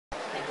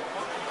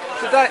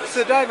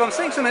So Dave, I'm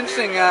seeing some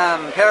interesting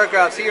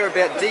paragraphs here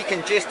about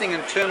decongesting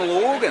internal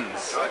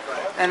organs,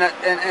 and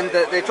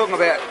they're talking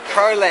about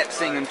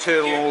prolapsing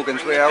internal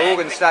organs, where our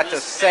organs start to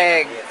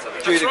sag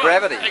due to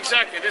gravity.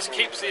 Exactly, this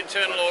keeps the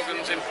internal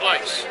organs in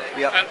place.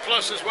 Yep. And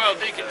plus as well,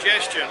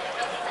 decongestion,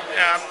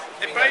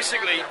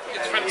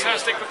 it's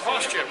fantastic for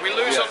posture. We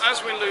lose,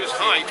 as we lose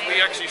height,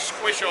 we actually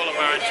squish all of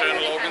our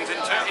internal organs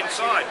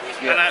inside.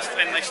 Yep. And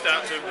then they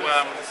start to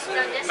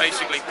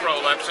basically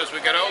prolapse as we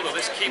get older.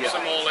 This keeps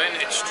them all in,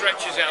 it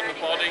stretches out the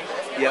body,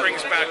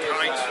 brings back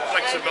height,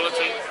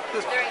 flexibility.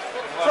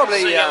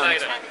 Probably, See you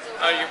later.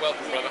 Oh, you're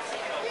welcome, brother.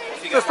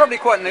 So it's probably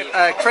quite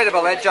a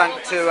credible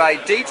adjunct to a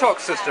detox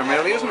system,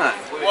 really, isn't it?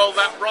 Well,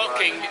 that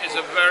rocking is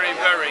a very,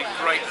 very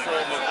great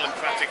form of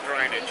lymphatic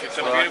drainage. It's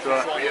a beautiful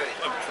form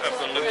of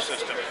the lymph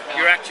system.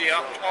 You're actually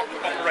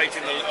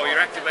you're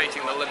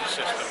activating the lymph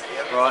system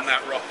on that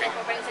rocking.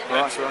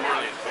 That's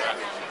brilliant for that.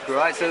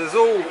 Great. So there's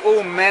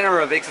all manner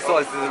of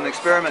exercises and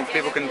experiments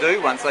people can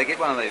do once they get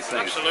one of these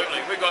things.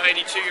 Absolutely. We've got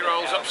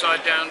 82-year-olds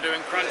upside down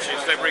doing crunches.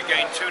 They've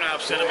regained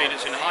 2.5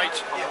 centimetres in height.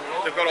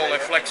 They've got all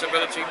their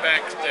flexibility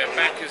back. Their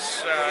back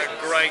is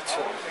great.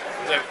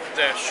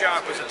 They're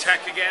sharp as a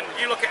tack again.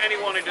 You look at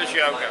anyone who does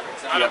yoga.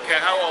 I don't care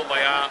how old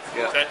they are.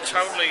 They're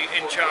totally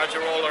in charge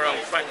of all their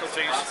own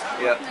faculties.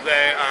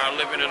 They are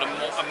living an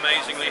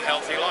amazingly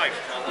healthy life.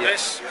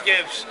 This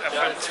gives a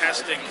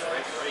fantastic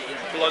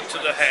blood to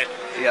the head,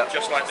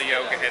 just like the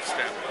yoga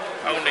headstand.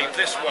 Only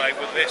this way,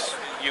 with this,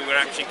 you are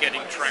actually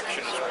getting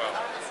traction as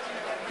well.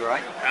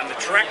 Great. And the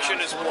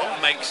traction is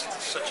what makes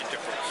such a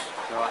difference.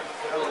 Right.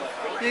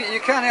 You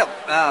can't help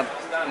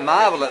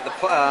marvel at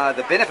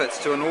the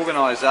benefits to an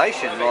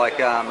organisation, like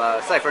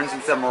say for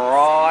instance a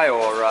Marae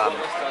or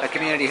a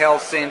community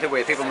health centre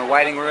where people in the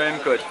waiting room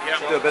could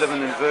do a bit of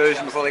an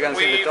inversion before they go and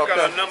see the doctor.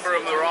 We've got a number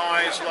of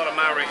Maraes, a lot of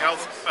Maori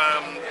health,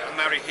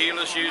 Maori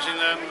healers using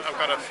them. I've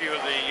got a few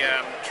of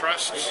the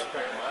trusts.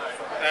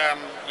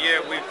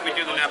 We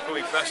do the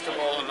Napui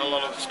Festival and a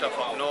lot of the stuff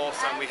up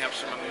north, and we have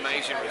some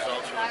amazing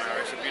results from the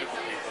Maoris. They're beautiful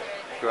people.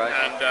 Great.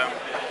 And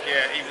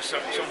even some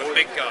of the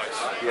big guys.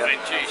 I mean,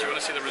 geez, you want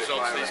to see the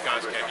results these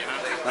guys get, you know?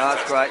 No,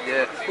 that's great,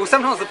 Well,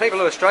 sometimes the people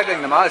who are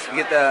struggling the most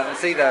can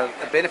see the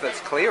benefits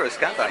clearest,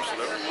 can't they?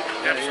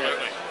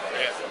 Absolutely.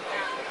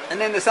 And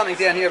then there's something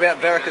down here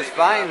about varicose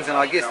veins, and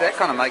I guess that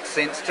kind of makes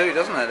sense too,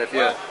 doesn't it? If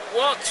it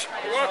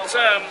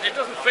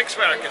doesn't fix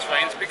varicose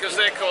veins because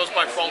they're caused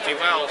by faulty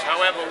valves.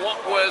 However,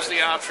 what wears the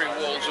artery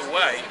walls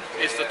away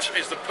is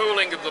the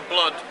pooling of the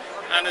blood,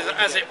 and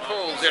as it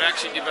pools, it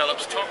actually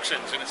develops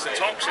toxins, and it's the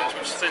toxins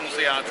which thins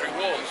the artery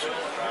walls.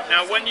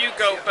 Now, when you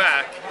go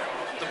back,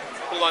 the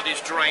blood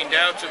is drained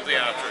out of the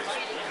arteries.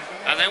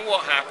 And then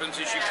what happens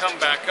is you come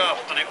back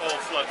up and it all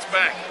floods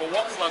back. Well,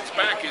 what floods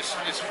back is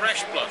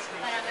fresh blood.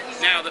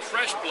 Now, the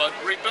fresh blood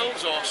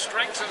rebuilds or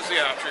strengthens the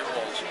artery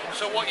walls.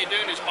 So what you're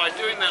doing is by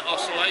doing that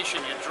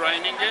oscillation, you're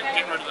draining it,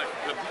 getting rid of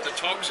the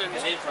toxins,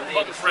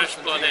 putting fresh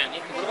blood in,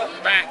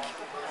 back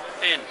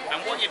in.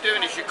 And what you're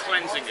doing is you're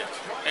cleansing it.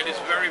 It is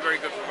very,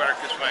 very good for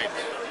varicose veins.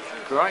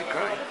 Great.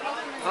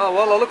 Oh,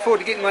 well, I look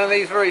forward to getting one of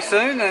these very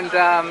soon and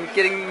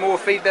getting more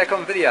feedback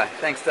on video.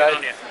 Thanks, Dave. Good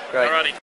on you. Great. Alrighty.